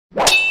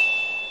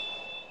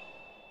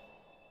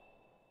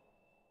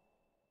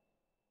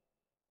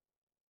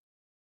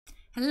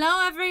Hello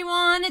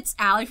everyone, it's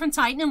Allie from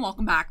Titan and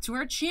welcome back to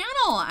our channel.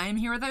 I'm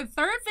here with our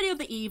third video of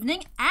the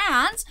evening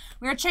and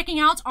we are checking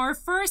out our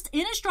first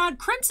INNISTRAD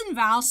Crimson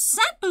VOW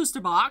set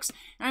booster box.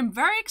 And I'm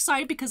very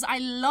excited because I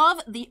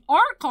love the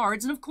art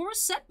cards and of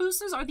course set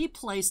boosters are the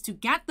place to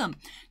get them.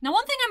 Now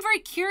one thing I'm very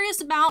curious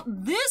about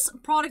this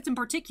product in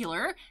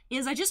particular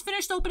is I just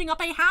finished opening up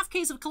a half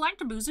case of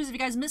collector boosters. If you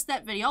guys missed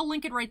that video, I'll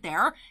link it right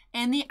there.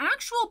 And the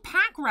actual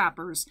pack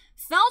wrappers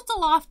felt a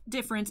lot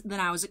different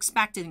than I was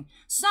expecting.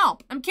 So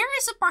I'm curious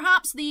if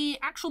perhaps the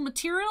actual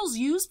materials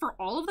used for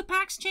all of the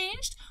packs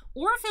changed,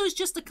 or if it was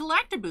just the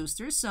collector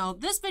boosters. So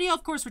this video,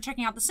 of course, we're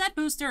checking out the set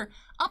booster.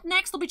 Up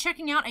next, we'll be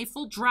checking out a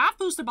full draft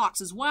booster box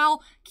as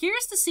well.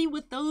 Curious to see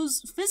what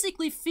those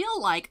physically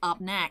feel like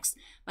up next.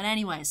 But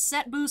anyways,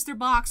 set booster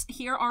box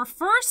here, our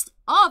first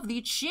of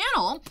the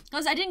channel,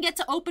 because I didn't get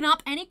to open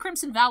up any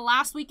Crimson VOW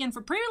last weekend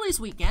for pre-release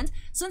weekend.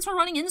 Since we're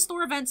running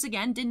in-store events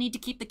again, didn't need to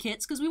keep the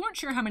kits because we weren't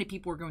sure how many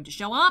people were going to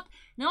show up.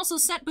 And also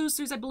set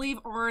boosters, I believe,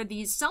 are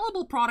the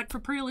sellable product for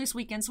pre-release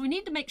weekend, so we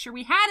need to make sure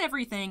we had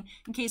everything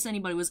in case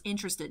anybody was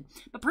interested.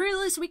 But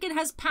pre-release weekend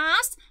has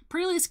passed.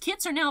 Pre-release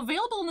kits are now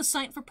available on the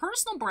site for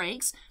personal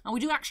breaks. We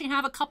do actually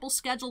have a couple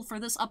scheduled for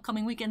this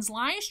upcoming weekend's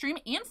live stream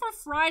and for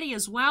Friday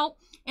as well.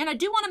 And I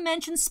do want to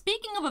mention,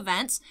 speaking of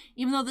events,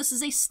 even though this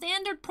is a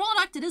standard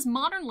product, it is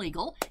modern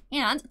legal,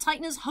 and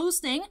Titan is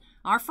hosting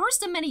our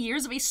first in many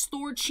years of a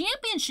store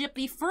championship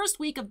the first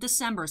week of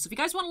December. So if you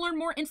guys want to learn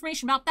more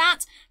information about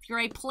that, if you're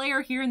a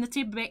player here in the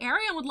Tampa Bay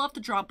area and would love to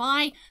drop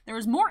by, there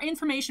is more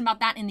information about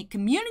that in the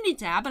community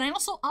tab, and I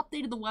also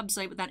updated the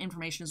website with that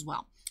information as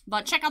well.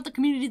 But check out the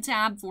community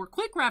tab for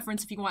quick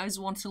reference if you guys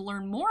want to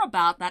learn more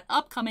about that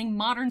upcoming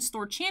Modern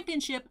Store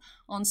Championship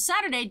on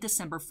Saturday,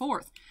 December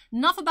 4th.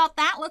 Enough about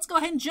that. Let's go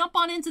ahead and jump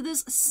on into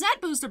this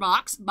set booster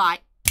box by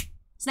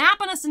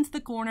snapping us into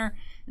the corner,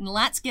 and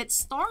let's get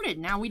started.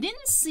 Now, we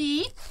didn't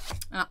see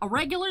a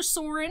regular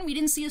Sorin. We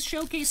didn't see a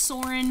showcase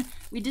Sorin.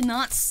 We did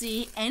not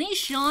see any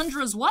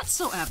Chandras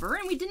whatsoever,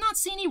 and we did not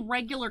see any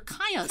regular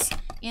Kayas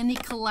in the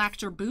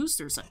collector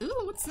boosters. So,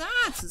 ooh, what's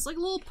that? It's like a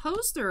little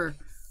poster.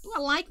 Ooh, I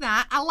like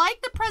that. I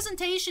like the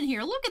presentation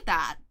here. Look at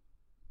that.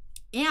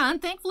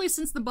 And thankfully,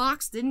 since the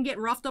box didn't get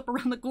roughed up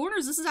around the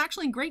corners, this is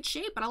actually in great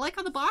shape, but I like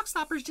how the box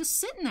topper is just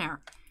sitting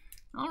there.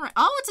 All right.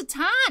 Oh, it's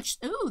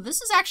attached. Ooh,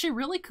 this is actually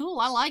really cool.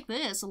 I like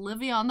this.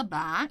 Olivia on the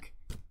back.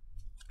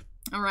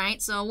 All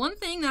right. So one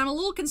thing that I'm a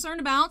little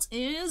concerned about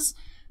is,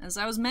 as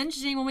I was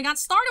mentioning when we got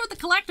started with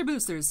the collector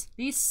boosters,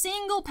 these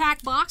single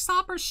pack box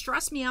toppers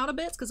stress me out a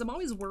bit because I'm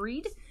always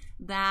worried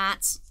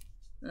that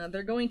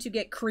they're going to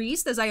get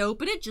creased as I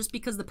open it just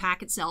because the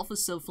pack itself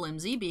is so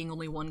flimsy, being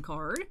only one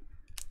card.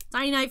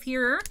 Tiny knife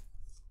here,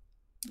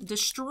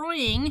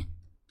 destroying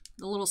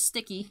the little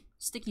sticky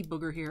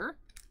booger here.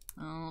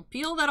 I'll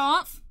peel that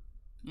off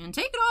and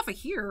take it off of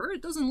here.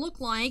 It doesn't look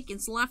like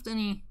it's left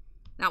any,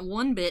 that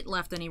one bit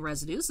left any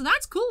residue. So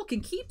that's cool.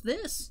 Can keep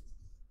this.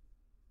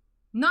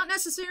 Not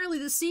necessarily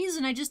the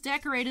season I just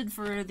decorated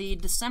for the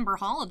December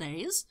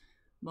holidays,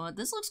 but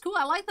this looks cool.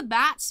 I like the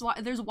bats.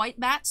 There's white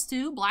bats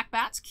too. Black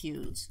bats,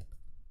 cute.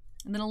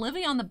 And then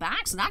Olivia on the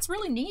back. So that's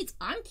really neat.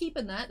 I'm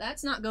keeping that.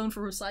 That's not going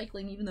for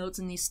recycling, even though it's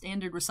in the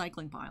standard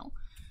recycling pile.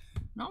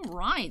 All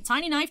right.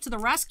 Tiny knife to the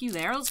rescue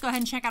there. Let's go ahead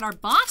and check out our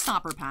box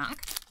topper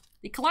pack.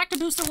 The collector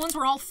booster ones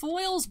were all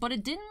foils, but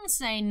it didn't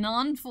say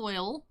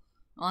non-foil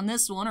on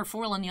this one or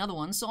foil on the other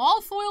one. So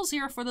all foils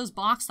here for those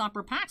box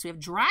topper packs. We have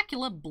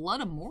Dracula,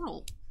 Blood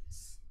Immortal.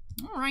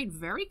 All right,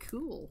 very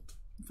cool.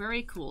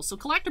 Very cool. So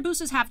collector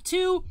boosters have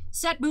two.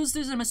 Set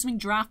boosters, I'm assuming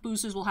draft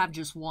boosters will have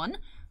just one.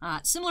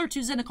 Similar to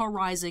Zendikar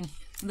Rising,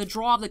 the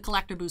draw of the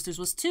collector boosters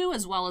was two,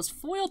 as well as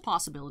foil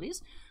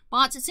possibilities.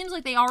 But it seems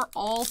like they are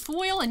all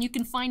foil, and you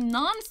can find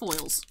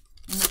non-foils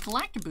in the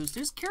collector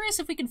boosters. Curious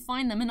if we can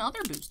find them in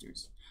other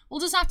boosters. We'll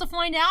just have to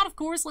find out, of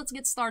course. Let's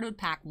get started with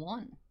pack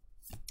one.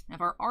 We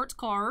have our art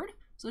card.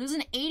 So it is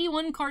an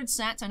 81 card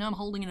set. I know I'm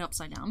holding it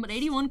upside down, but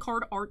 81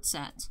 card art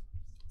set.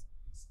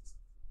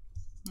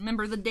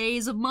 Remember the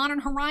days of Modern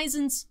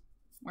Horizons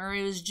where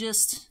it was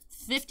just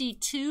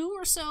 52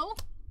 or so?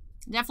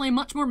 Definitely a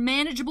much more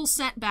manageable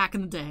set back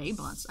in the day,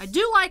 but I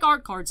do like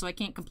art cards, so I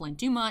can't complain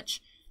too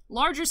much.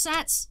 Larger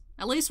sets,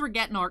 at least we're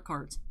getting art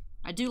cards.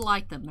 I do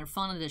like them. They're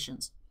fun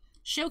additions.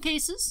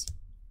 Showcases.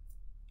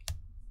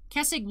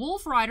 Kessig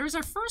Wolf Rider is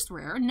our first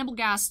rare.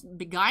 Nibblegast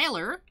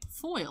Beguiler,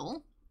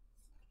 foil.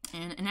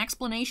 And an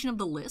explanation of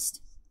the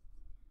list.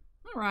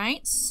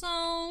 Alright, so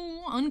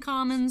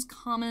uncommons,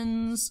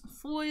 commons,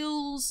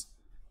 foils,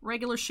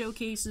 regular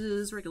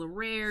showcases, regular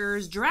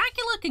rares.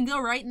 Dracula can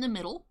go right in the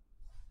middle.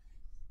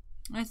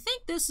 I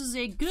think this is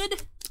a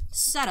good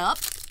setup.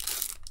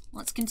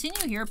 Let's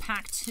continue here,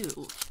 pack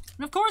two.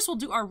 And of course, we'll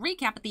do our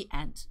recap at the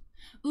end.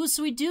 Ooh,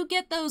 so we do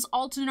get those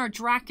alternate our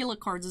Dracula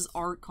cards as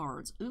art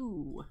cards.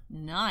 Ooh,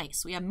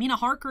 nice. We have Mina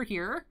Harker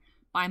here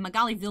by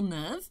Magali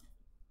Villeneuve.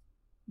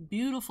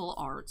 Beautiful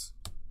art.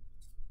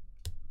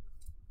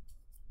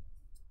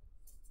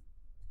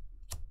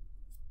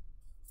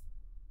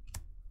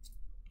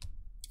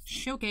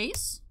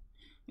 Showcase.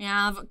 We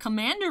have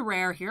Commander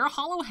Rare here,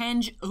 Hollow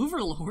Henge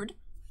Overlord.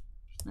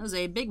 That was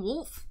a big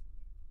wolf.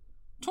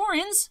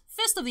 Tauren's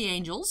Fist of the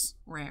Angels,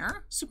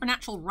 rare.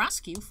 Supernatural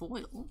Rescue,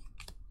 foil.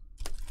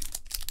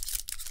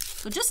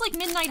 So just like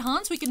Midnight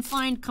Hunts, we can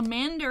find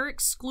Commander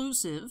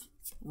exclusive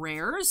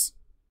rares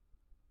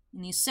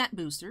in these set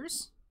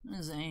boosters.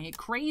 This is a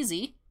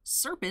crazy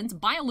Serpent,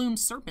 Biolume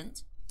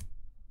Serpent.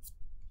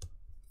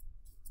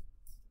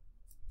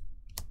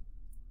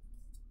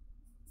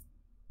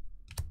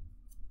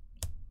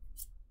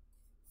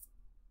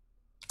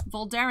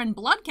 Voldaren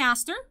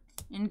Bloodcaster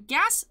and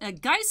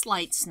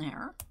Geistlight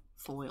Snare,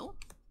 foil.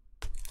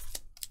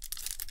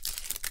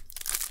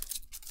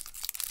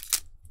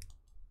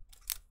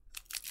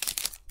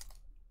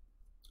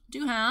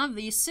 Do have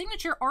the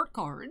signature art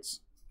cards.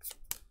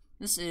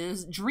 This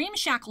is Dream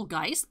Shackle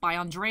Geist by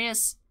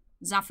Andreas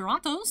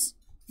Zafirantos,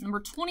 number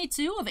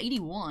 22 of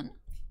 81.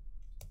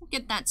 We'll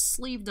get that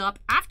sleeved up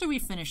after we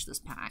finish this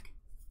pack.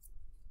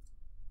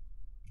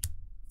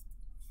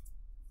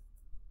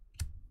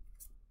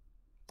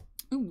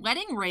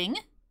 Wedding Ring,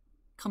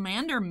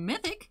 Commander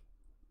Mythic,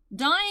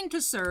 Dying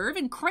to Serve,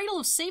 and Cradle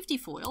of Safety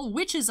foil,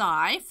 Witch's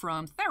Eye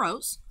from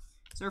Theros.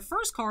 It's our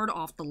first card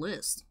off the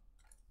list.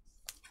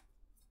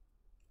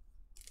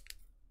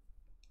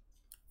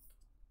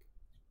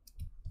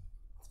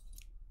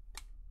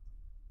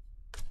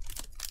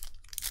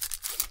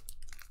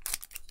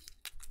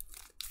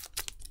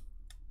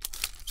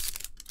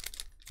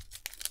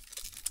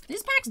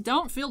 These packs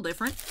don't feel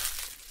different.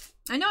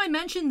 I know I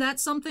mentioned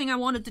that's something I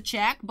wanted to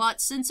check, but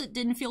since it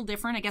didn't feel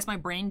different, I guess my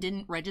brain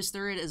didn't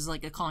register it as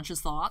like a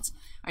conscious thought.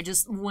 I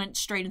just went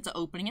straight into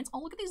opening it. Oh,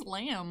 look at these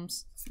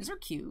lambs. These are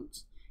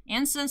cute.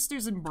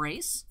 Ancestor's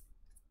Embrace.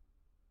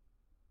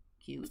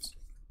 Cute.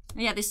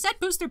 Yeah, the set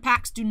booster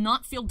packs do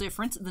not feel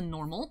different than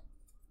normal.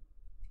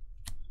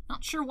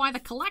 Not sure why the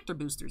collector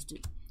boosters do.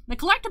 The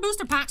collector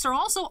booster packs are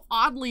also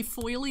oddly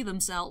foily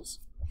themselves.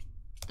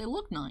 They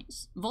look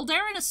nice.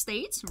 Voldaren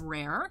Estates,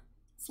 rare.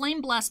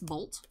 Flame Blast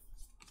Bolt.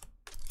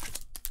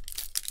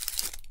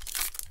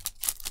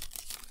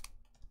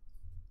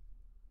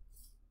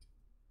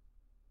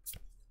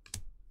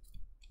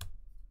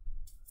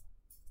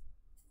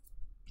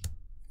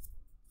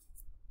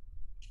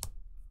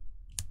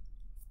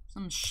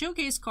 Some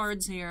showcase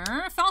cards here.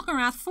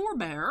 Falconwrath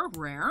Forebear,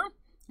 rare.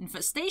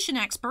 Infestation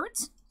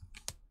Experts.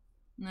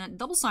 And that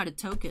double-sided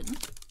token.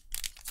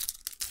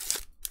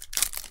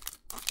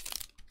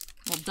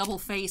 Well,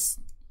 double-faced...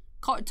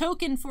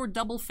 token for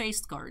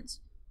double-faced cards.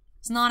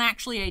 It's not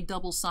actually a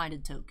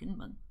double-sided token,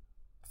 but...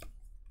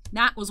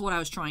 that was what I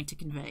was trying to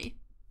convey.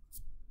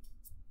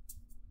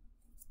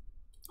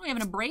 We have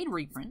an Abrade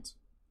reprint.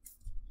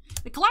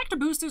 The collector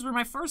boosters were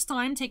my first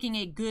time taking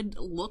a good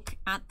look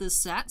at this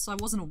set, so I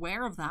wasn't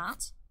aware of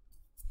that.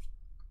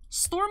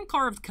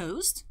 Storm-Carved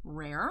Coast,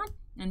 rare.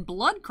 And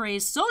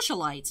Blood-Crazed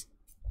Socialite.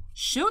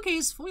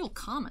 Showcase foil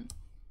common.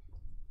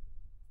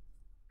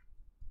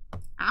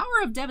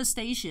 Hour of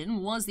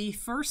Devastation was the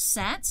first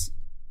set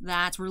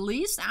that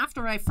released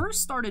after I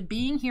first started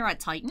being here at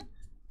Titan.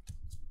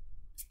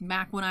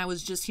 Back when I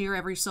was just here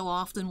every so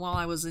often while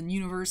I was in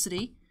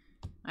university.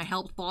 I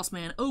helped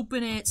Bossman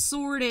open it,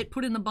 sort it,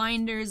 put in the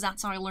binders.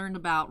 That's how I learned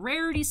about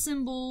rarity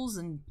symbols,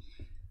 and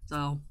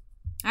so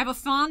I have a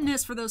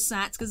fondness for those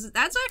sets because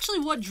that's actually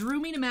what drew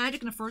me to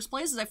Magic in the first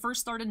place. As I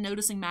first started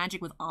noticing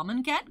Magic with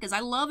Amonkhet because I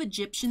love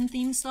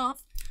Egyptian-themed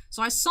stuff.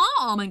 So I saw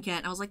Amonkhet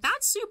and I was like,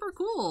 that's super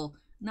cool.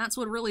 And that's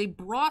what really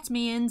brought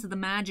me into the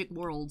Magic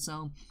world.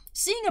 So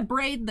seeing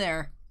Abrade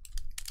there,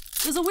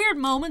 there's a weird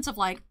moment of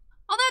like,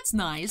 oh, that's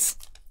nice.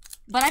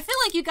 But I feel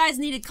like you guys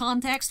needed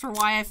context for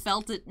why I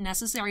felt it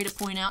necessary to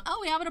point out, oh,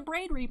 we have an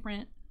Abrade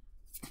reprint.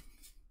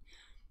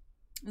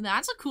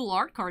 That's a cool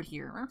art card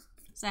here.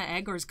 Is that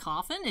Edgar's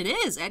Coffin? It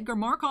is! Edgar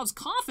Markov's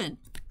Coffin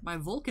by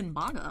Vulcan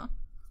Baga.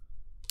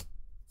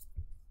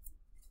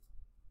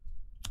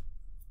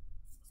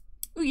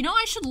 Ooh, you know,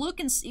 I should look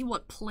and see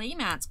what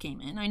playmats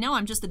came in. I know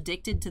I'm just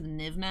addicted to the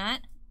Niv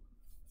mat.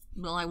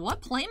 But like,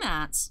 what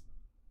playmats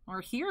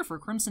are here for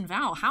Crimson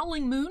Vow?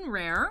 Howling Moon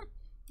rare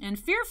and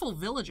Fearful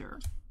Villager.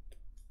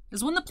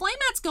 Because when the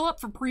playmats go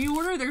up for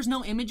pre-order, there's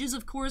no images,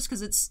 of course,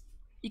 because it's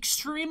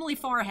extremely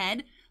far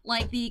ahead.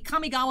 Like, the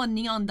Kamigawa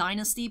Neon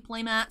Dynasty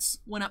playmats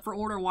went up for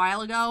order a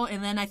while ago,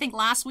 and then I think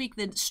last week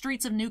the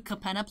Streets of New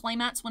Capenna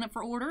playmats went up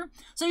for order.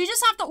 So you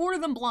just have to order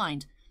them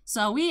blind.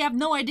 So we have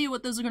no idea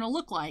what those are going to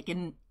look like,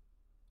 and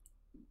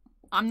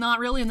I'm not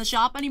really in the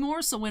shop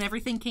anymore, so when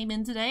everything came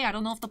in today, I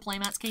don't know if the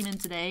playmats came in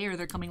today or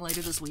they're coming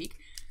later this week.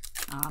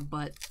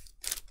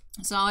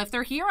 So if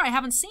they're here, I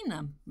haven't seen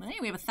them. But hey,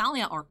 we have a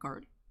Thalia art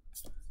card.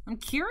 I'm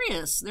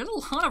curious. There's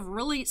a lot of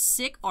really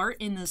sick art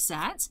in this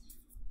set.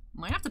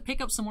 Might have to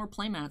pick up some more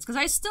playmats, because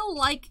I still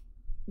like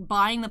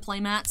buying the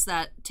playmats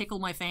that tickle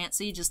my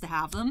fancy just to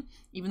have them,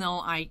 even though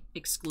I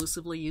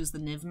exclusively use the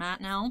Niv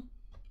mat now.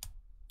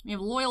 We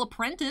have Loyal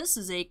Apprentice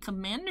is a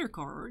Commander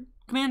card.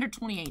 Commander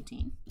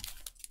 2018.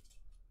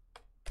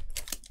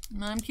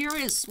 And I'm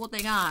curious what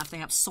they got. They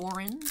have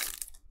Sorin.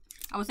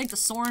 I would think the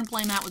Sorin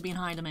playmat would be in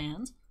high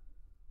demand.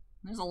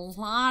 There's a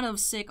lot of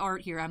sick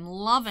art here. I'm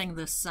loving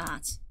this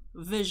set.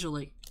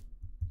 Visually.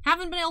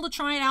 Haven't been able to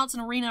try it out in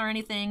arena or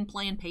anything,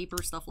 playing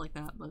paper, stuff like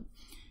that, but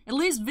at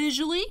least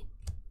visually,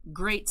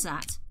 great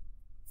set.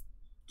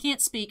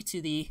 Can't speak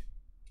to the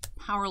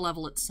power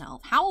level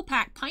itself.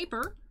 Howlpack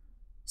Piper,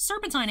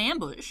 Serpentine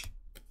Ambush.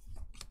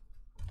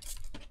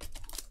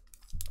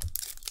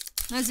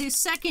 That's the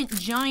second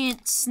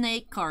giant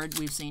snake card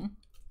we've seen.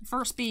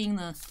 First being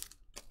the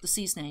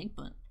sea snake,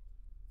 but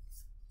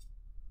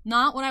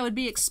not what I would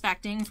be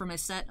expecting from a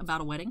set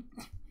about a wedding.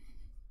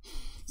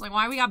 It's like,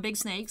 why we got big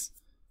snakes?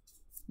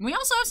 We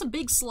also have some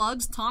big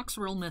slugs.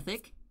 Toxrill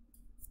Mythic.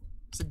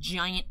 It's a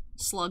giant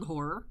slug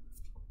horror.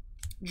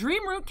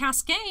 Dreamroot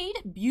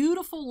Cascade.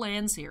 Beautiful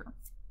lands here.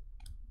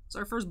 It's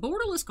our first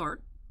borderless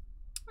card.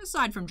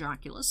 Aside from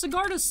Dracula.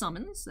 Sigarda's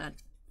Summons that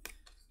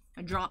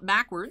I dropped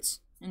backwards.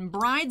 And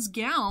Bride's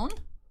Gown.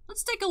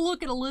 Let's take a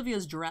look at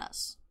Olivia's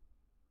dress.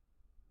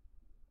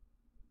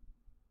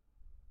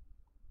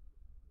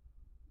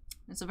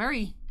 It's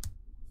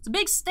a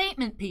big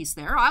statement piece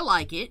there. I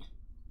like it.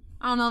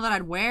 I don't know that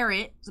I'd wear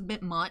it. It's a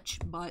bit much,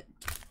 but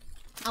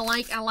I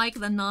like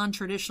the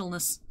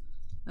non-traditionalness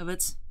of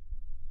it.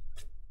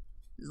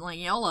 It's like,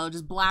 YOLO,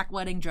 just black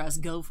wedding dress,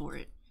 go for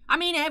it. I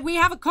mean, we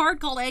have a card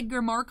called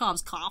Edgar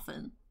Markov's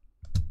Coffin.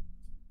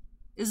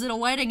 Is it a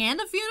wedding and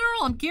a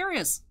funeral? I'm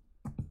curious.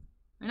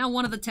 I know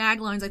one of the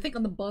taglines, I think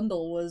on the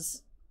bundle,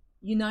 was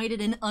United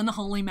in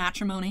Unholy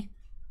Matrimony.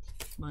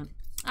 But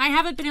I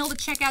haven't been able to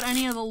check out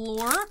any of the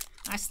lore.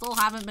 I still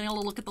haven't been able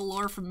to look at the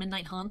lore from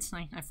Midnight Hunt.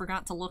 I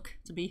forgot to look,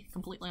 to be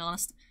completely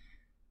honest.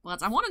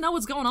 But I want to know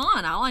what's going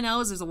on. All I know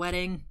is there's a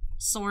wedding.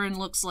 Soren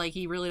looks like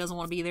he really doesn't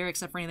want to be there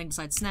except for anything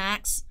besides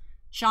snacks.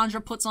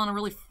 Chandra puts on a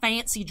really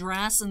fancy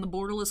dress in the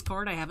borderless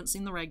card. I haven't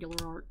seen the regular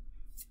art.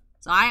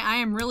 So I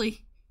am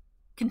really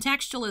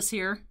contextualist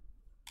here.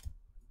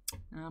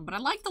 But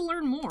I'd like to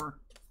learn more.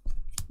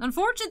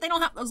 Unfortunately, they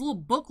don't have those little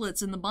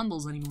booklets in the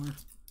bundles anymore.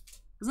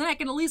 Because then I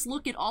can at least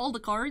look at all the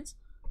cards.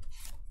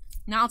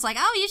 Now it's like,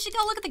 oh, you should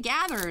go look at the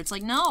Gather. It's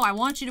like, no, I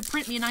want you to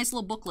print me a nice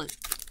little booklet.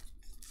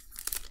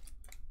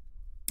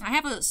 I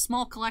have a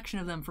small collection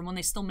of them from when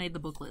they still made the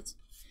booklets.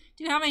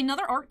 Do you have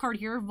another art card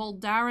here?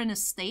 Voldaren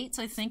Estates,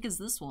 I think, is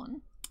this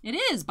one. It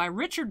is, by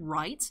Richard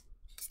Wright.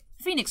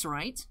 Phoenix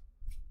Wright.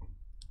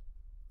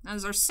 That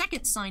is our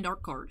second signed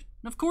art card.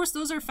 And of course,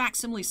 those are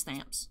facsimile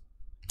stamps.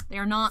 They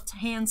are not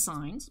hand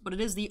signed, but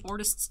it is the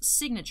artist's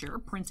signature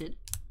printed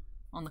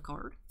on the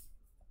card.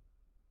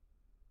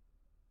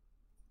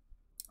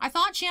 I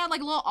thought she had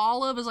like a little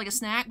olive as like a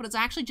snack, but it's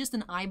actually just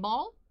an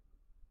eyeball.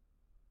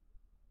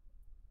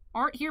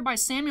 Art here by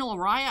Samuel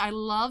Araya. I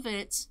love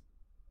it.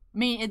 I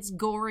mean, it's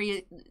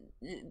gory.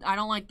 I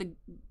don't like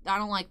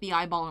the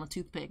eyeball on a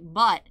toothpick,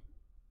 but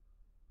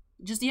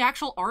just the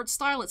actual art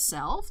style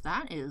itself,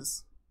 that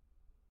is,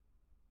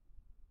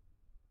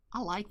 I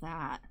like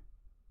that.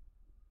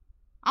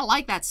 I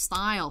like that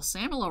style.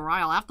 Samuel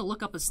Araya. I'll have to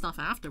look up his stuff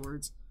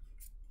afterwards.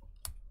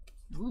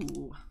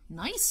 Ooh,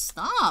 nice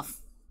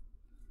stuff.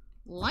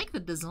 Like the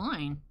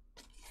design.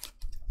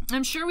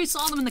 I'm sure we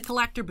saw them in the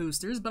collector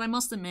boosters, but I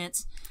must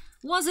admit,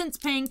 wasn't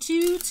paying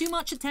too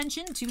much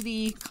attention to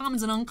the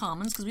commons and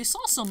uncommons because we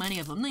saw so many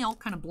of them. They all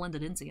kind of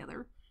blended in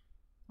together.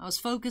 I was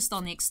focused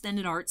on the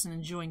extended arts and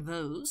enjoying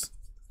those.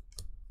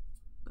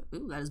 But,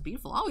 ooh, that is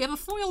beautiful. Oh, we have a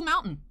foil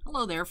mountain.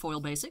 Hello there, foil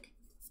basic.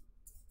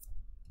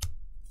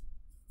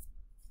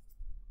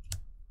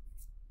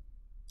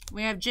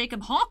 We have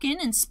Jacob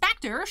Hawken,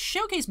 Inspector,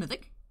 Showcase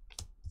Mythic.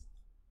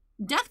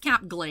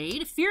 Deathcap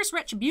Glade, Fierce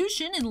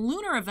Retribution, and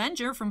Lunar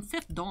Avenger from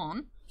Fifth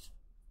Dawn.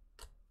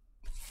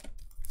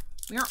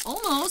 We are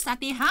almost at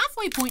the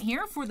halfway point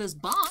here for this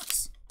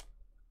box.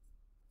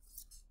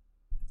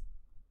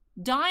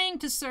 Dying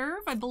to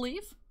Serve, I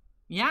believe.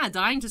 Yeah,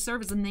 Dying to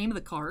Serve is the name of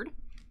the card.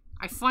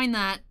 I find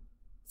that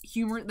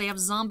humor. They have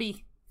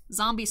zombie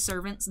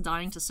servants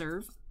dying to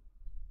serve.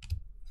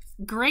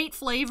 Great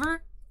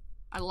flavor.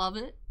 I love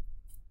it.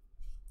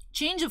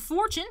 Change of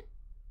Fortune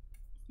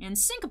and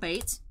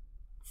Syncopate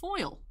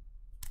foil.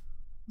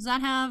 Does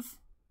that have...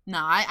 No,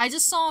 I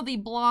just saw the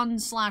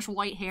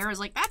blonde/white hair. I was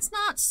like, that's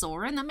not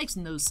Soren. That makes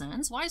no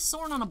sense. Why is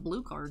Soren on a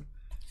blue card?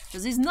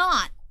 Because he's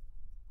not.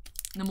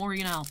 The more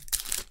you know.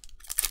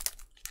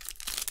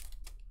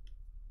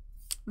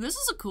 This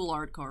is a cool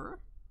art card.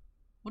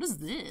 What is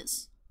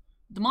this?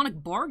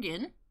 Demonic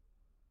Bargain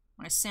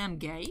by Sam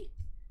Gay.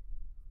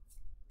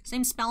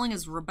 Same spelling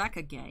as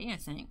Rebecca Gay, I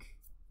think.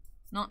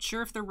 Not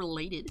sure if they're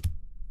related.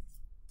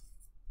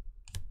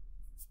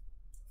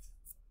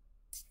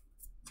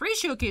 3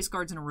 showcase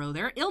cards in a row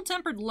there.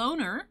 Ill-Tempered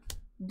Loner,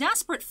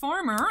 Desperate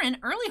Farmer, and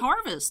Early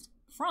Harvest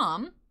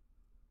from...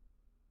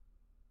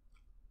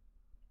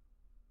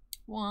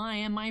 Why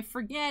am I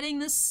forgetting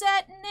the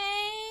set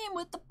name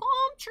with the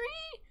palm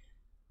tree?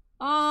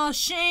 Oh,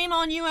 shame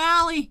on you,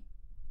 Allie.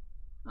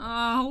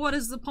 What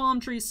is the palm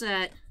tree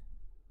set?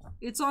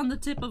 It's on the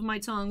tip of my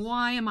tongue.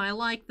 Why am I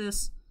like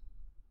this?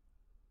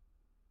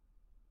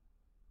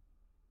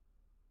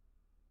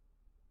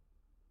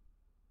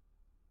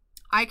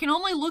 I can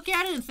only look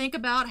at it and think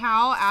about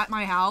how at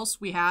my house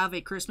we have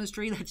a Christmas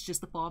tree that's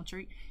just a palm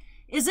tree.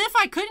 As if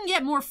I couldn't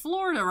get more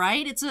Florida,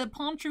 right? It's a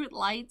palm tree with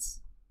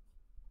lights.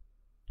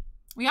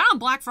 We got on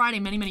Black Friday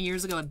many, many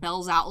years ago at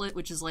Bell's Outlet,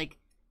 which is like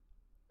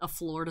a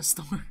Florida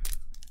store.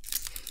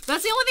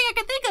 That's the only thing I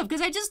can think of,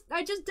 because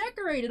I just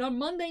decorated on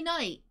Monday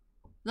night.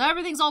 So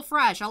everything's all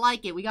fresh. I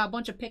like it. We got a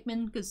bunch of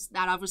Pikmin, because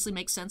that obviously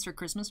makes sense for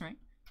Christmas, right?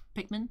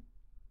 Pikmin.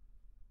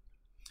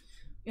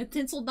 A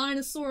tinsel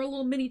dinosaur, a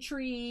little mini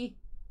tree.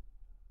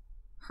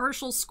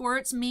 Herschel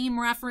Squirts meme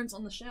reference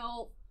on the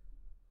shelf.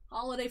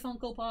 Holiday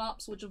Funko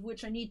Pops,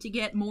 which I need to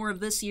get more of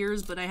this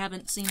year's, but I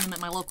haven't seen them at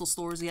my local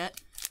stores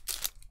yet.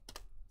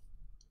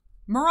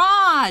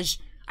 Mirage!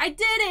 I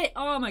did it!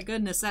 Oh my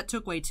goodness, that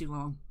took way too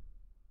long.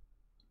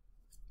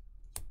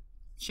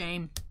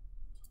 Shame.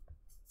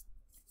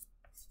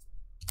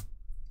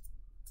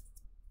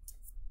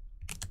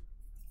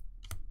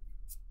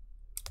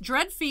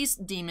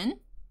 Dreadfeast Demon.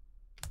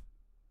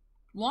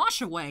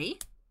 Wash Away.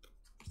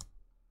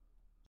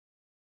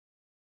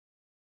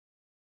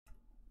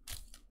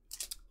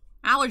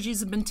 Allergies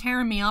have been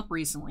tearing me up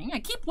recently. I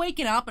keep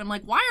waking up and I'm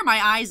like, why are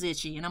my eyes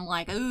itchy? And I'm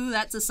like, ooh,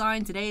 that's a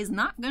sign today is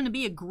not going to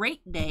be a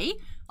great day.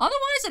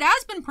 Otherwise, it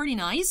has been pretty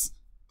nice.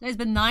 Today's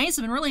been nice.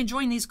 I've been really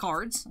enjoying these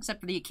cards,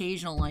 except for the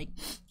occasional, like,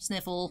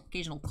 sniffle,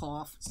 occasional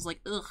cough. It's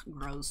like, ugh,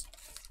 gross.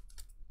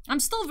 I'm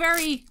still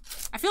I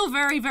feel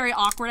very, very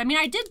awkward. I mean,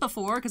 I did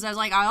before, because I was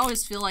like, I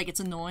always feel like it's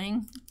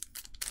annoying.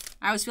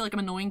 I always feel like I'm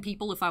annoying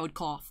people if I would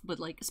cough, but,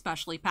 like,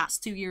 especially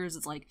past 2 years,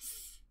 it's like,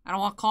 I don't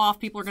want to cough.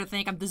 People are going to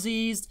think I'm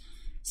diseased.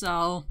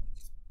 So,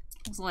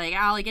 it's like,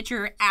 Allie, get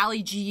your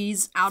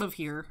allergies out of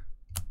here.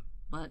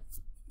 But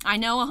I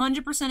know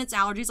 100% it's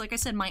allergies. Like I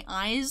said, my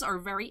eyes are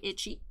very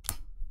itchy.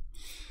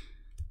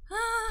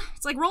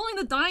 It's like rolling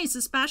the dice,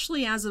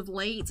 especially as of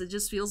late. It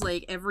just feels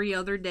like every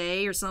other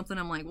day or something.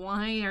 I'm like,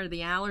 why are the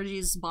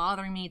allergies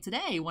bothering me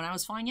today when I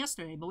was fine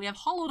yesterday? But we have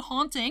Hollowed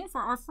Haunting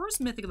for our first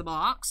Mythic of the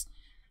Box.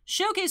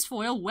 Showcase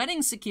Foil,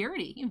 Wedding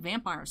Security,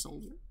 Vampire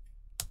Soldier.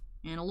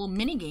 And a little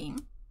mini game.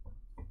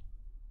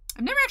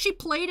 I've never actually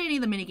played any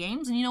of the mini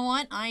games, and you know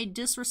what? I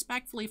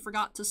disrespectfully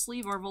forgot to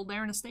sleeve our VOW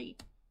N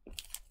Ste.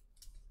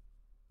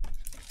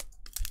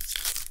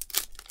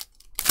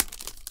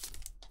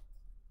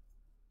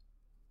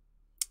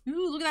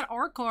 Ooh, look at that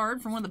art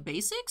card from one of the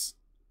basics.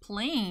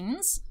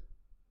 Plains.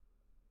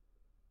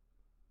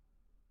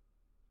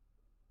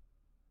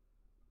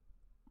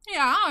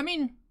 Yeah, I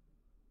mean,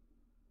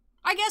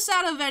 I guess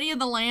out of any of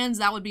the lands,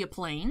 that would be a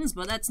Plains,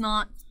 but that's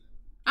not...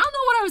 I don't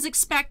know what I was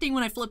expecting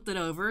when I flipped it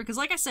over, because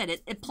like I said,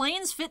 it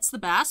Plains fits the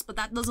best, but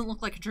that doesn't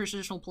look like a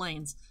traditional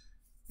Plains.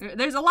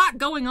 There's a lot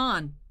going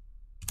on.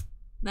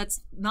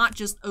 That's not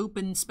just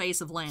open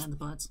space of land,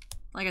 but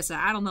like I said,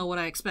 I don't know what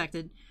I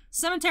expected.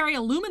 Cemetery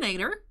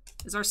Illuminator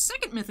is our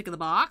second Mythic of the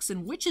Box,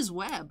 and Witch's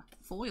Web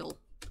foil.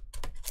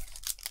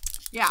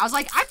 Yeah, I was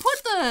like, I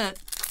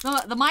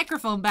put the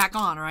microphone back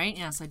on, right?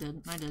 Yes, I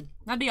did.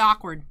 That'd be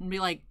awkward. It'd be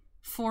like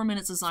 4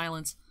 minutes of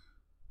silence.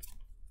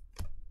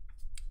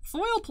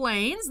 Foil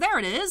Plains, there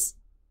it is.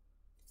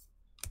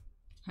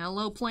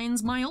 Hello,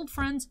 Plains, my old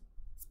friend.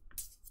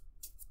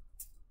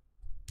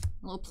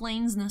 Hello,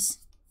 Plainsness.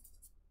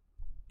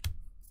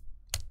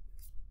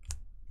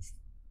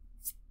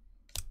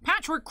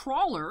 Patchwork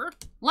Crawler,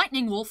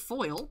 Lightning Wolf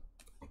foil.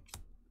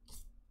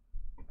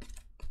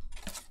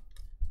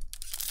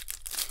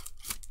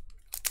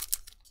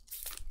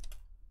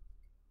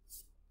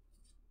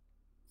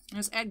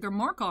 There's Edgar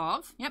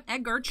Markov. Yep,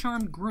 Edgar,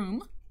 Charmed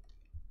Groom.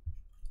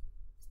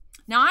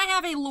 Now, I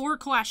have a lore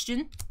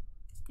question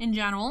in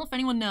general. If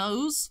anyone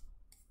knows,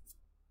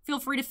 feel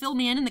free to fill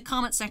me in the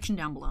comment section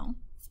down below.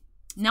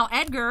 Now,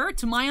 Edgar,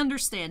 to my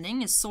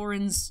understanding, is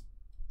Soren's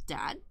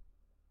dad.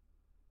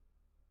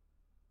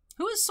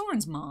 Who is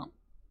Soren's mom?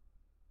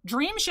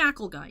 Dream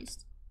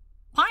Shacklegeist.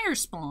 Pyre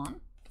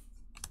Spawn.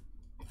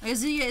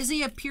 Is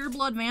he a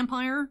pureblood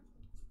vampire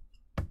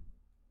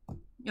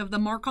of the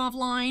Markov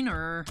line,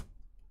 or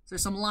is there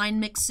some line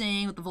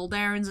mixing with the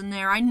Voldarens in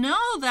there? I know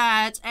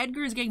that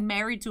Edgar is getting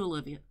married to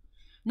Olivia.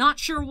 Not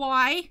sure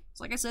why. It's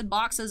like I said,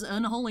 box says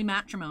unholy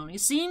matrimony.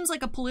 It seems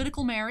like a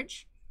political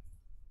marriage.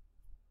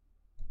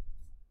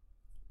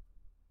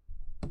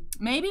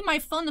 Maybe my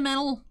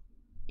fundamental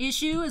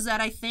issue is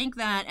that I think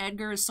that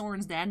Edgar is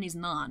Soren's dad and he's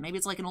not. Maybe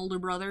it's like an older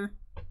brother.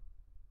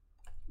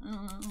 I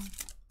don't know.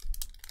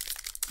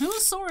 Who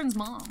is Soren's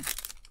mom?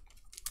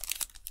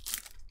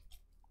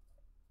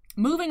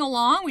 Moving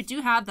along, we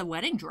do have the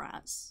wedding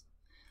dress.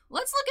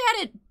 Let's look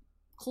at it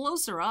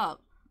closer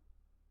up.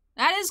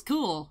 That is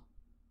cool.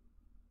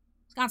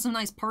 It's got some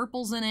nice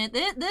purples in it.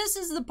 This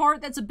is the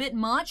part that's a bit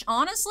much.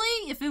 Honestly,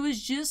 if it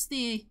was just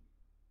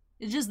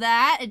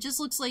that, it just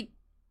looks like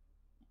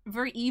a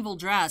very evil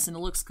dress and it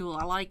looks cool.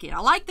 I like it. I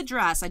like the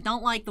dress. I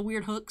don't like the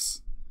weird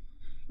hooks.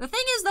 The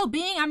thing is though,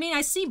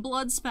 I see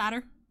blood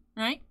spatter,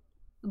 right?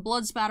 The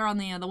blood spatter on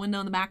the window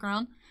in the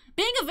background.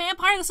 Being a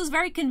vampire, this is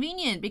very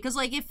convenient because,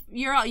 like, if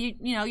you're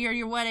you're at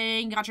your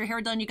wedding, got your hair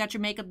done, you got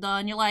your makeup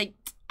done, you're like,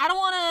 I don't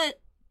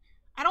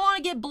want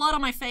to get blood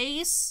on my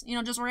face,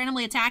 just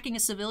randomly attacking a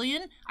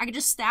civilian. I could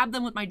just stab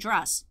them with my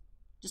dress,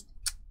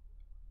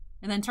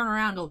 and then turn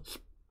around and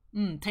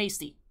go,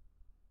 tasty.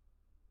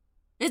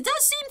 It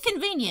does seem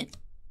convenient.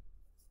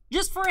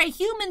 Just for a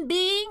human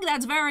being,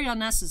 that's very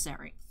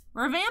unnecessary.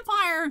 For a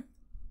vampire,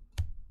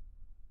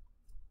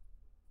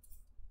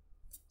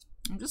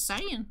 I'm just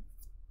saying.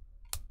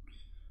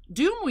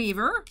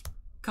 Doomweaver,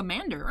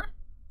 Commander,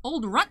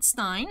 Old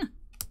Rutstein.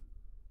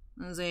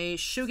 There's a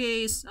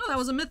Showcase. Oh, that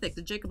was a mythic.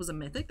 The Jacob was a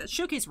mythic. That's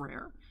Showcase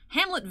rare.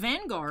 Hamlet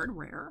Vanguard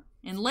rare.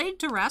 And Laid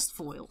to Rest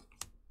foil.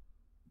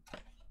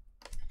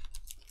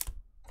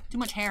 Too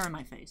much hair in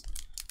my face.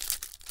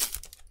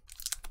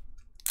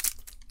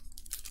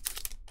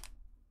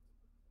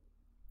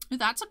 Ooh,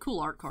 that's a cool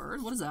art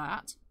card. What is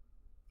that?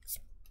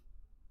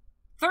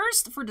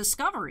 Thirst for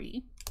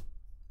Discovery.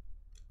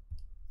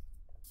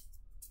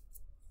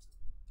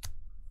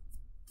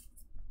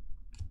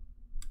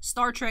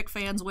 Star Trek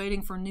fans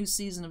waiting for a new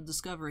season of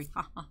Discovery.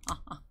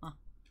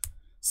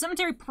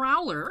 Cemetery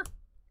Prowler.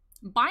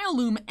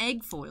 Biolume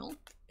Egg Foil.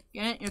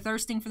 Get it? You're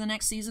thirsting for the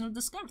next season of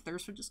Discovery.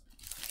 Thirst for just.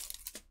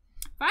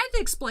 If I had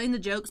to explain the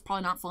joke, it's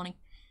probably not funny.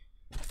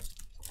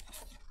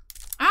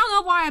 I don't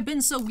know why I've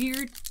been so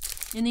weird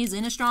in these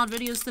Innistrad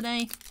videos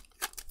today.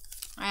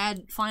 I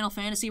had Final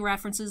Fantasy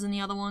references in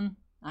the other one.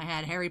 I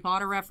had Harry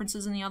Potter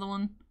references in the other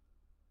one.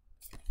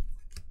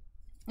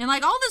 And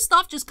like all this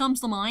stuff just comes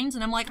to mind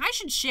and I'm like, I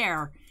should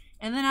share.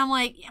 And then I'm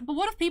like, yeah, but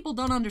what if people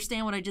don't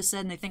understand what I just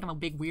said and they think I'm a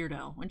big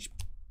weirdo? Which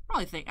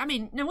probably think, I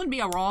mean, it wouldn't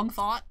be a wrong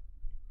thought.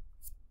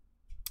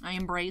 I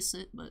embrace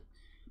it, but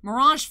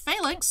Mirage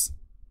Phalanx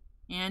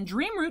and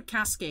Dreamroot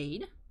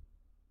Cascade.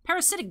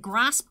 Parasitic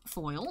Grasp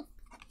foil.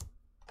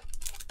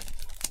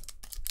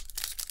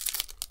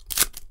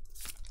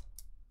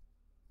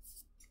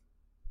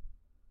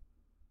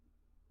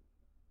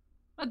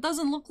 That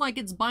doesn't look like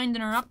it's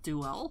binding her up too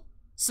well.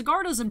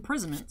 Sigarda's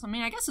Imprisonment. I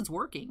mean, I guess it's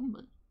working,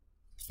 but...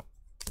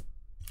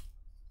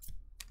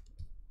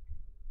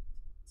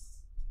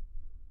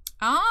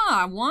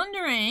 Ah, I'm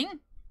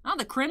wondering. Oh,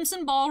 the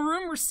Crimson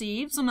Ballroom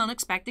received some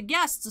unexpected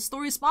guests, the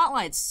story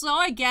spotlights. So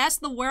I guess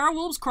the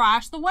werewolves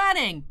crashed the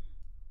wedding.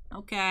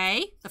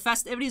 Okay. The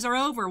festivities are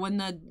over when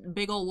the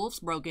big old wolves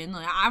broke in.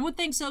 I would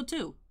think so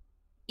too.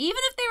 Even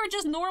if they were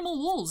just normal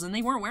wolves and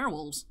they weren't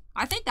werewolves,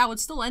 I think that would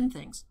still end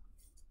things.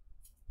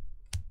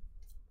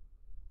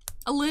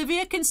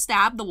 Olivia can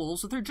stab the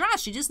wolves with her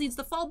dress. She just needs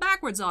to fall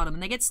backwards on them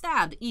and they get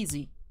stabbed.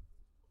 Easy.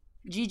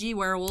 GG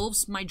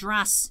werewolves, my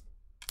dress.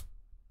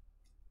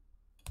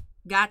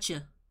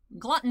 Gotcha.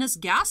 Gluttonous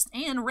Guest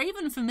and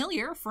Raven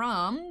Familiar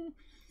from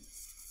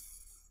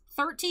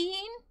 13?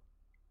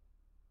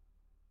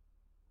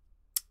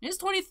 It is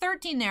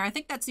 2013 there. I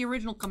think that's the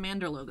original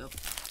Commander logo.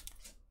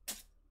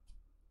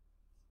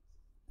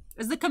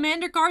 As the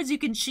Commander cards, you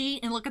can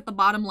cheat and look at the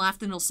bottom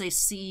left and it'll say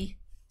C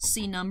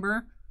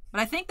number.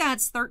 But I think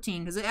that's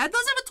 13 because it does have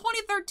a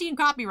 2013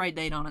 copyright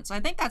date on it. So I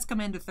think that's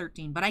Commander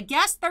 13. But I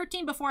guessed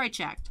 13 before I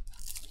checked.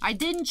 I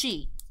didn't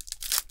cheat.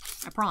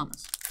 I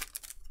promise.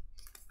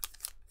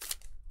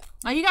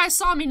 Now, you guys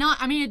saw me not...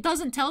 I mean, it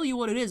doesn't tell you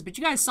what it is, but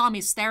you guys saw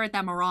me stare at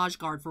that Mirage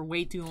card for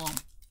way too long.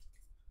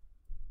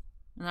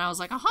 And I was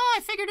like, aha,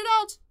 I figured it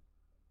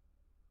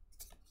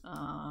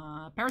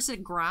out!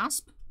 Parasitic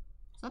Grasp.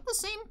 Is that the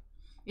same?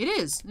 It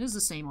is. It is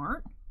the same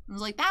art. I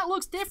was like, that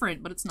looks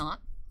different, but it's not.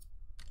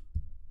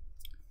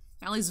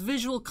 Allie's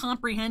visual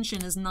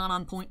comprehension is not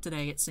on point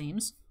today, it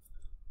seems.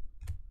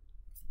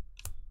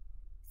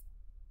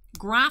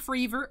 Graph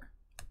Reaver.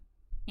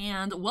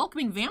 And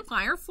Welcoming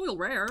Vampire, foil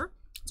rare.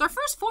 It's our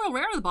first foil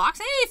rare of the box.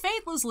 Hey,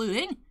 Faithless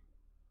Looting!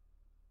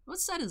 What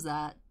set is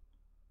that?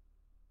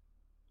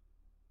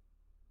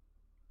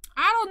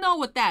 I don't know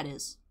what that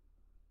is.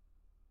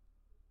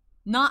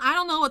 No, I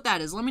don't know what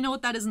that is. Let me know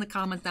what that is in the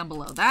comments down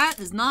below. That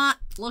is not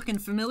looking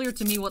familiar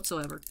to me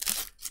whatsoever.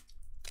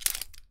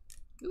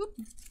 Oop.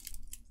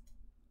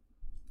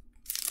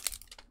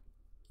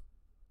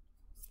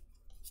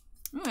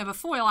 Ooh, I have a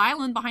foil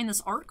island behind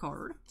this art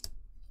card.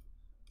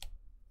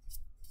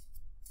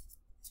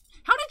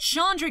 How did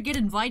Chandra get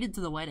invited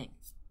to the wedding?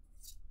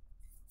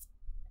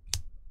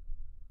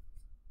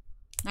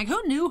 Like,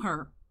 who knew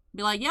her?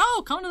 Be like,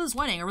 yo, come to this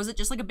wedding. Or was it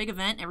just like a big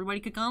event?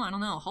 Everybody could come? I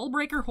don't know.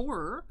 Hullbreaker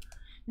Horror.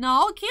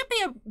 No, it can't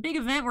be a big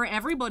event where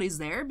everybody's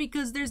there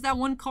because there's that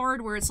one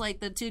card where it's like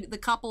the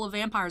couple of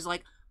vampires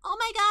like, oh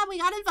my god, we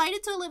got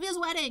invited to Olivia's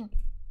wedding.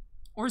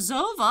 Or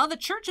Zova, the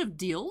Church of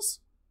Deals.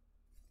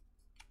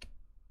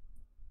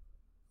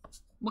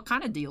 What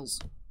kind of deals?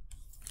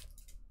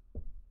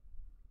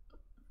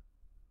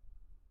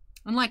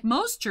 Unlike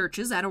most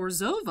churches at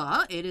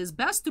Orzhova, it is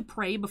best to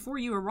pray before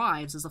you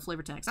arrives as a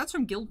flavor text. That's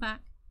from Guild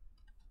Pack.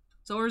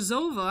 So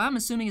Orzhova, I'm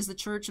assuming, is the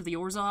Church of the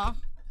Orzhov.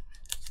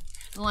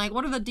 Like,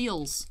 what are the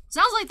deals?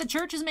 Sounds like the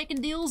church is making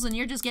deals and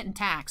you're just getting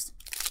taxed.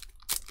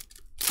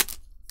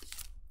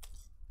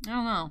 I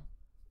don't know.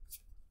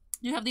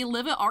 You have the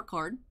Olivia art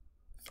card.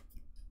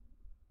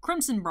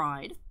 Crimson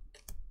Bride.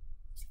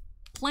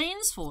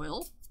 Plains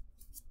foil.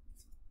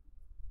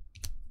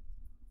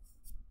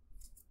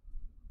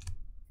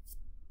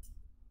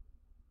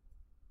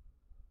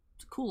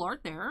 Cool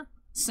art there.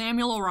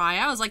 Samuel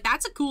Oriah. I was like,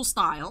 that's a cool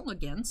style.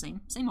 Again,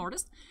 same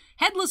artist.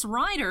 Headless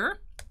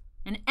Rider.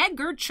 And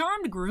Edgar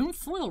Charmed Groom,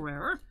 foil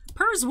rare.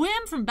 Purr's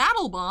Whim from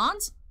Battle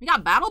Bonds. We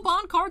got Battle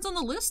Bond cards on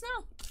the list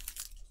now.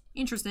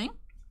 Interesting.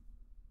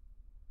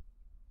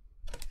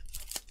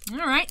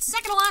 Alright,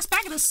 second to last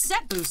pack of the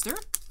set booster.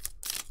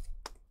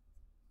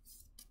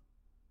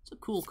 It's a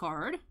cool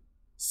card.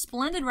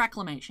 Splendid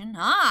Reclamation.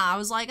 Ah, I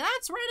was like,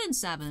 that's red in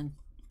 7.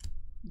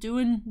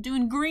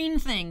 Doing green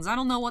things. I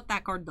don't know what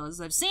that card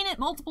does. I've seen it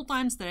multiple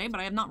times today, but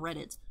I have not read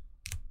it.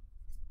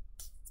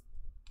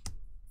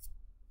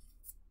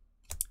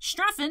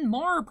 Straffen,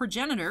 Maurer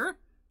Progenitor.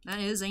 That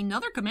is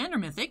another Commander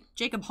Mythic.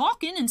 Jacob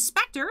Hawken,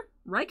 Inspector,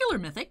 regular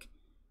Mythic.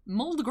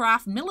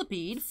 Moldgraph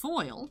Millipede,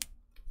 foil.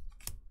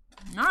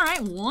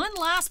 Alright, one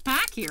last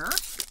pack here.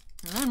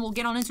 And then we'll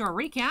get on into our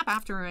recap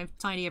after I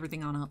tidy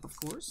everything on up, of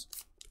course.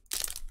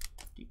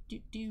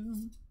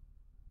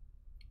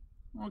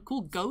 Oh,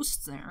 cool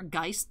ghosts there.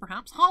 Geist,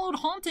 perhaps. Hollowed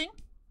Haunting.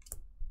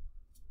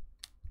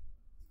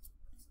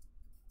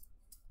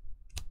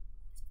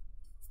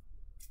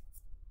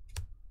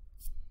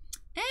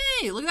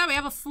 Hey, look at that. We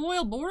have a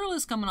foil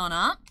borderless coming on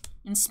up.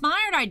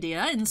 Inspired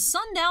Idea in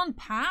Sundown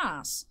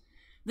Pass.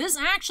 This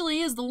actually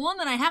is the one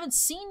that I haven't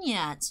seen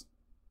yet.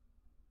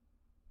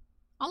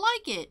 I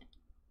like it.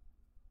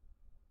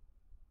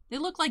 They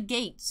look like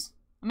gates.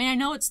 I mean, I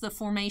know it's the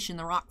formation,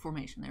 the rock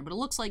formation there, but it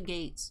looks like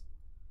gates.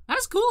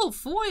 That's cool.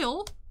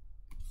 Foil.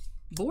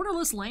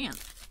 Borderless land.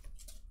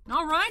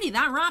 Alrighty,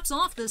 that wraps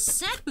off the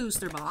set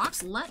booster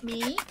box. Let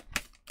me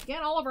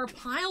get all of our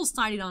piles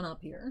tidied on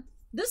up here.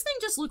 This thing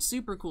just looks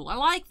super cool. I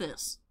like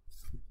this.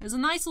 There's a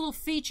nice little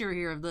feature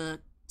here of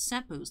the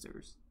set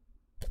boosters.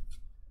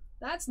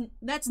 That's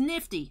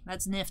nifty.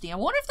 That's nifty. I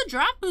wonder if the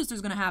draft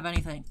booster's gonna have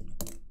anything.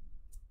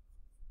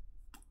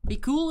 Be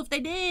cool if they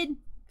did.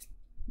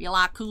 Be a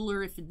lot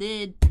cooler if it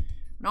did.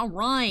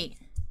 Alright.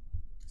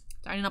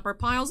 Tidying up our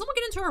piles. Then we'll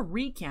get into our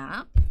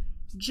recap.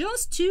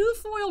 Just 2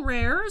 foil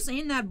rares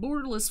and that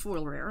borderless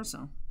foil rare,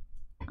 so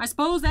I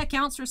suppose that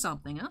counts for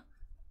something, huh?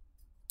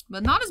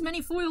 But not as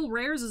many foil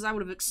rares as I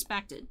would have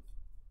expected.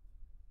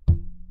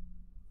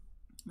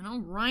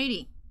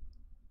 Alrighty.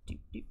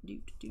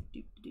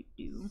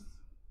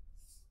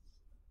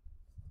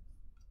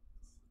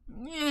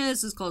 Yeah,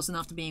 this is close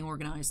enough to being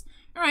organized.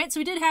 Alright, so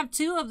we did have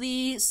 2 of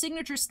the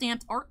signature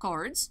stamped art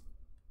cards.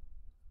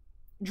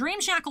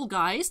 Dreamshackle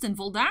Geist and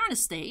VOW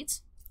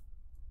Estate.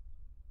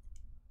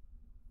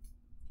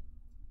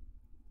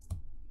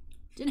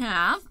 Did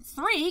have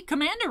 3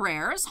 Commander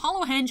Rares,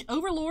 Hollowhenge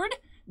Overlord,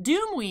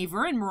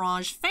 Doomweaver, and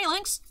Mirage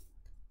Phalanx.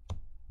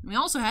 We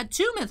also had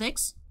 2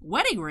 Mythics,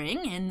 Wedding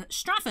Ring and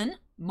Straffen,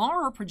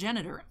 Maurer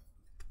Progenitor.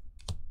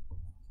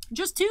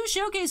 Just 2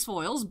 Showcase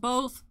Foils,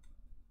 both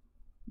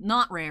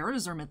not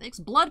rares or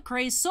Mythics, Blood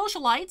Craze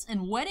Socialites,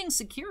 and Wedding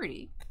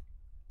Security.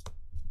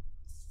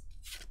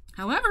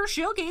 However,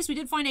 Showcase, we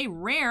did find a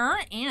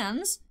rare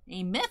and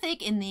a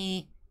Mythic in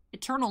the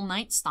Eternal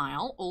Night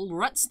style, Old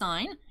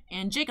Rutstein,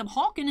 and Jacob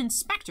Hawken,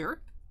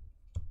 Inspector.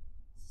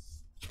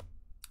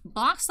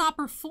 Box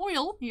Topper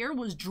foil here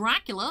was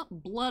Dracula,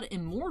 Blood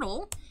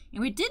Immortal,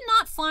 and we did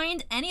not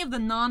find any of the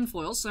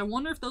non-foils, so I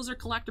wonder if those are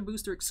Collector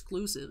Booster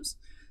exclusives.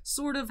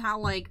 Sort of how,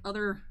 like,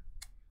 other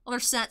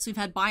sets we've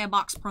had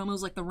buy-a-box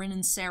promos, like the Rin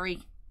and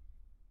Seri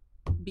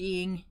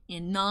being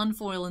in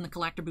non-foil in the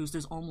Collector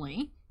Boosters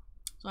only.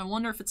 So I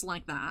wonder if it's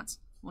like that.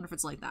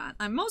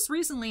 I most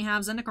recently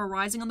have Zendikar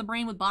Rising on the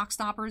brain with box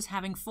toppers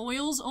having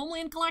foils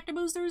only in collector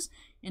boosters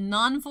and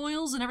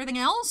non-foils and everything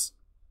else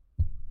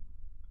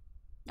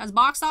as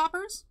box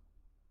toppers.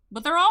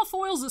 But they're all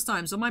foils this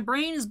time, so my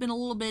brain has been a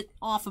little bit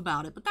off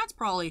about it. But that's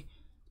probably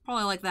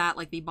like that,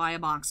 like the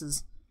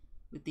buy-a-boxes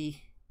with the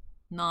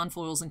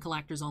non-foils and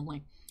collectors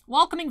only.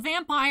 Welcoming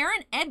Vampire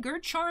and Edgar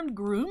Charmed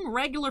Groom,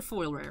 regular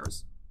foil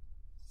rares.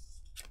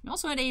 We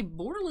also had a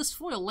borderless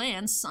foil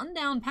land,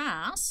 Sundown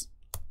Pass.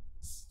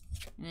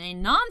 And a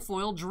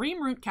non-foil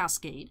Dreamroot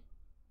Cascade.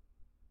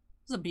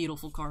 It's a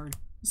beautiful card.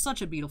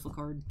 Such a beautiful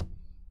card.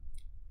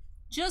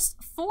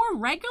 Just 4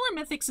 regular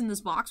mythics in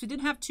this box. We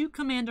did have 2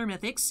 Commander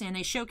Mythics and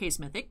a Showcase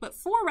Mythic, but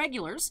 4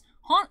 regulars.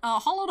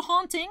 Hollowed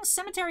Haunting,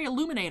 Cemetery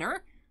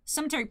Illuminator,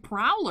 Cemetery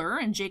Prowler,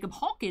 and Jacob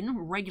Hawken,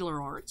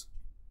 regular art.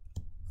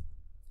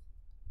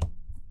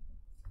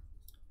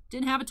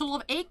 Did have a total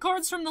of 8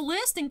 cards from the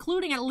list,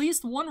 including at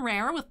least 1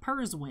 rare with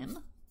Purr's Whim.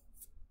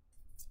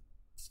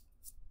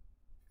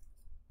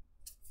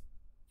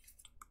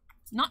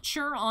 Not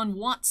sure on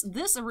what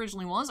this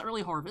originally was,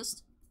 Early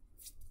Harvest.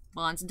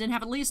 But did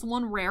have at least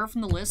 1 rare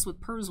from the list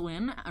with Purr's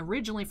Whim,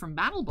 originally from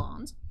Battle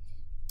Bonds.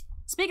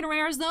 Speaking of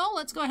rares, though,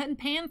 let's go ahead and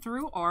pan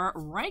through our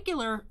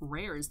regular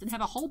rares. Did have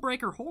a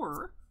Hullbreaker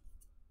Horror,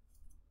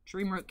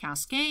 Dreamroot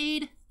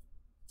Cascade.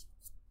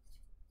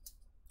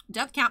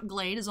 Deathcap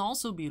Glade is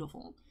also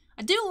beautiful.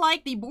 I do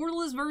like the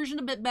borderless version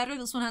a bit better.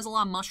 This one has a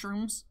lot of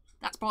mushrooms.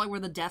 That's probably where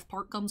the death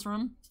part comes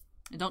from.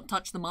 And don't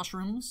touch the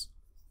mushrooms.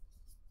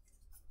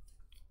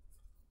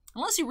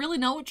 Unless you really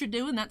know what you're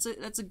doing, that's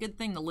a good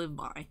thing to live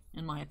by,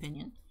 in my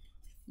opinion.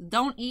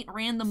 Don't eat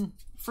random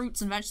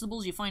fruits and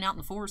vegetables you find out in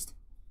the forest.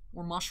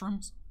 Or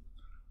mushrooms.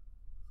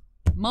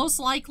 Most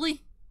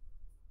likely,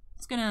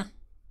 it's gonna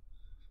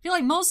feel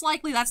like most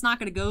likely that's not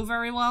going to go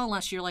very well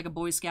unless you're like a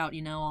Boy Scout,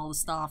 you know, all the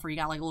stuff, or you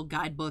got like a little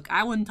guidebook.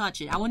 I wouldn't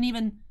touch it. I wouldn't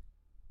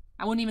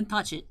even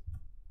touch it.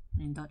 I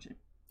didn't touch it.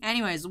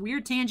 Anyways,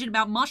 weird tangent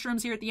about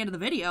mushrooms here at the end of the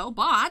video,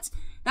 but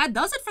that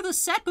does it for the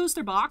set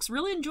booster box.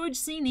 Really enjoyed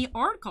seeing the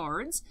art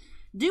cards.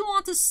 Do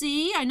want to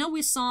see, I know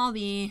we saw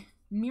the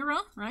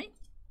Mira, right?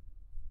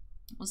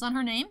 Was that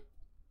her name?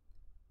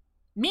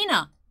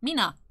 Mina,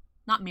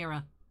 not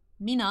Mira.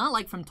 Mina,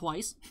 like from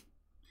Twice.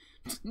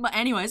 But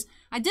anyways,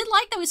 I did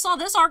like that we saw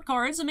this art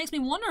cards. It makes me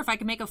wonder if I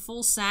can make a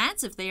full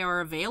set, if they are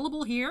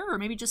available here, or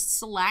maybe just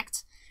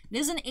select. It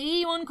is an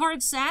 81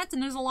 card set,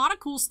 and there's a lot of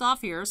cool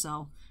stuff here,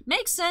 so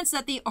makes sense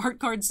that the art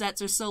card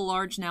sets are so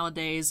large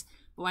nowadays.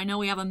 But I know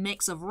we have a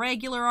mix of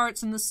regular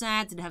arts in the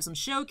set, did have some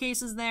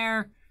showcases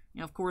there. You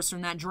know, of course,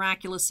 from that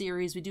Dracula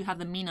series, we do have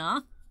the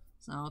Mina.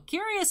 So,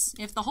 curious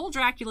if the whole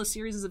Dracula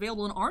series is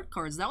available in art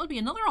cards. That would be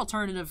another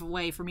alternative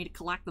way for me to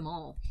collect them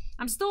all.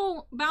 I'm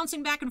still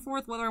bouncing back and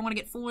forth whether I want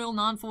to get foil,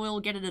 non-foil,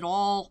 get it at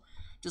all,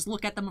 just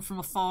look at them from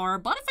afar.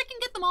 But if I can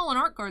get them all in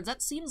art cards,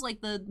 that seems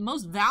like the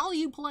most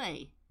value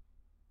play.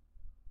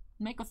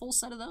 Make a full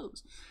set of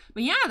those.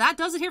 But yeah, that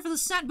does it here for the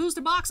set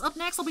booster box. Up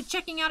next, I'll be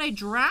checking out a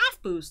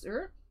draft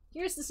booster.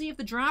 Curious to see if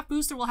the draft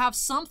booster will have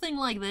something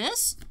like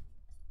this.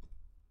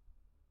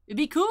 It'd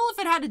be cool if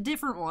it had a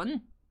different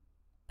one.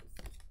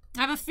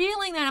 I have a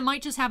feeling that it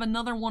might just have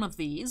another one of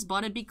these,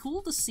 but it'd be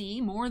cool to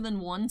see more than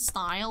one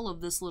style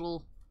of this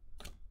little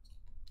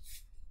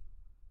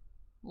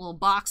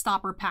box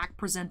topper pack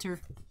presenter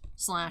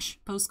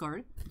 /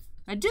 postcard.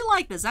 I do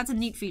like this. That's a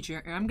neat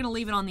feature. I'm going to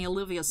leave it on the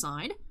Olivia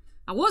side.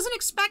 I wasn't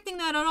expecting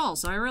that at all,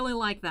 so I really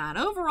like that.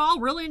 Overall,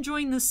 really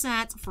enjoying this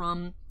set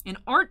from an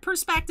art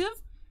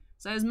perspective.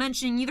 So I was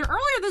mentioning either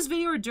earlier this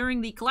video or during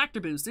the collector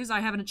boosters,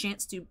 I haven't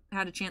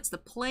had a chance to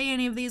play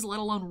any of these, let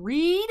alone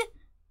read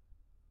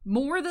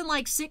more than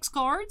like 6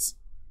 cards.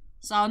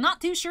 So I'm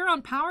not too sure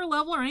on power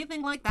level or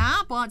anything like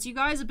that, but you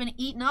guys have been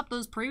eating up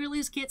those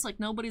pre-release kits like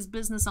nobody's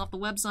business off the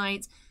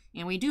website,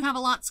 and we do have a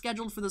lot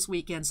scheduled for this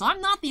weekend. So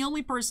I'm not the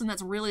only person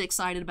that's really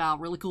excited about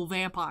really cool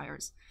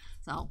vampires.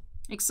 So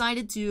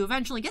excited to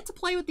eventually get to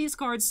play with these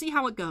cards, see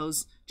how it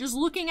goes. Just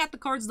looking at the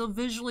cards though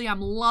visually, I'm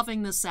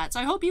loving this set. So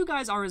I hope you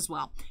guys are as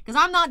well, because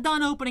I'm not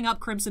done opening up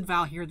Crimson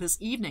Vow here this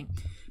evening.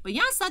 But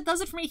yes, that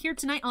does it for me here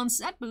tonight on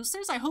Set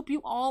Boosters. I hope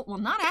you all, well,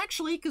 not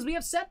actually, because we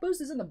have Set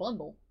Boosters in the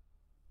bundle.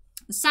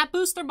 The Set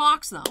Booster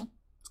box, though.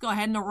 Let's go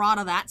ahead and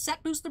errata that.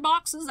 Set Booster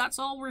boxes, that's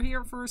all we're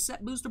here for,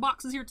 Set Booster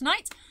boxes here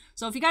tonight.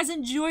 So if you guys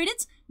enjoyed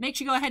it, make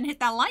sure you go ahead and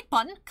hit that like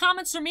button.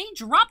 Comments from me,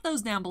 drop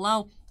those down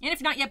below. And if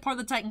you're not yet part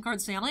of the Titan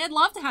Cards family, I'd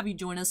love to have you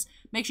join us.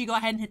 Make sure you go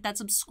ahead and hit that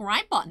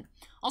subscribe button.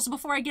 Also,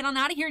 before I get on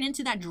out of here and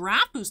into that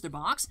draft booster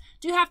box,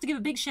 do have to give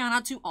a big shout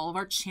out to all of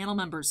our channel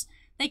members.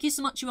 Thank you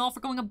so much, you all, for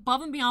going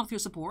above and beyond with your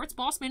support.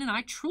 Bossman and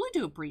I truly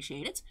do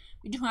appreciate it.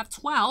 We do have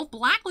 12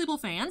 Black Label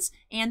fans,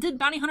 and did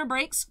Bounty Hunter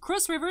Breaks,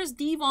 Chris Rivers,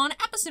 Devon,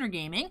 Epicenter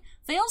Gaming,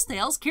 Fails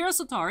Tales, Kira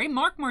Sotari,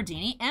 Mark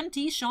Mardini,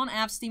 MT, Sean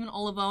F, Stephen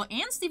Olivo,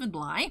 and Stephen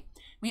Bly.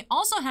 We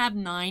also have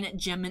 9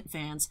 Gemmint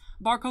fans: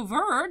 Barco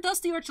Verrer,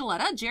 Dusty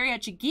Orchaletta,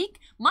 Geriatric Geek,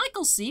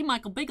 Michael C,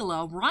 Michael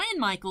Bigelow, Ryan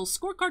Michael,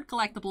 Scorecard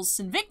Collectibles,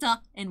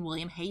 Sinvicta, and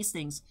William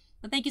Hastings.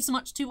 But thank you so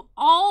much to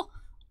all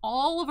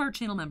of our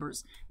channel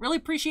members. Really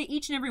appreciate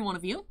each and every one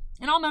of you.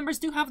 And all members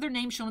do have their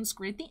names shown on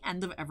screen at the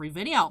end of every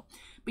video.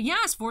 But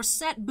yes, for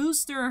Set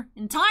Booster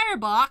entire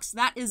box,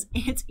 that is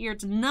it here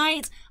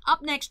tonight.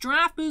 Up next,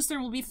 Draft Booster,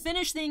 we'll be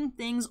finishing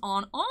things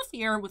on off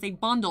here with a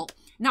bundle.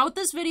 Now with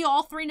this video,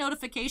 all 3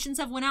 notifications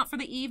have went out for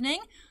the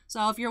evening.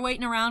 So if you're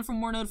waiting around for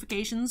more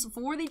notifications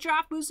for the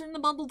Draft Booster and the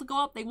bundle to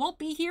go up, they won't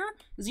be here,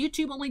 because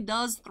YouTube only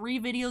does 3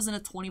 videos in a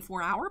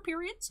 24-hour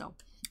period. So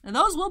and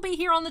those will be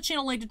here on the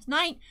channel later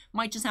tonight.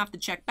 Might just have to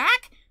check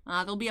back.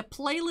 There'll be a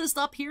playlist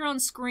up here on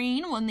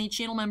screen when the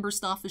channel member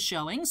stuff is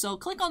showing. So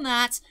click on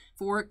that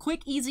for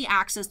quick, easy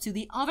access to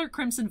the other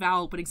Crimson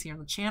Vow openings here on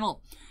the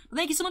channel. But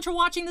thank you so much for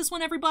watching this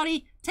one,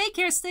 everybody. Take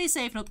care, stay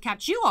safe, and hope to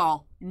catch you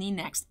all in the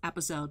next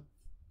episode.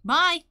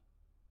 Bye!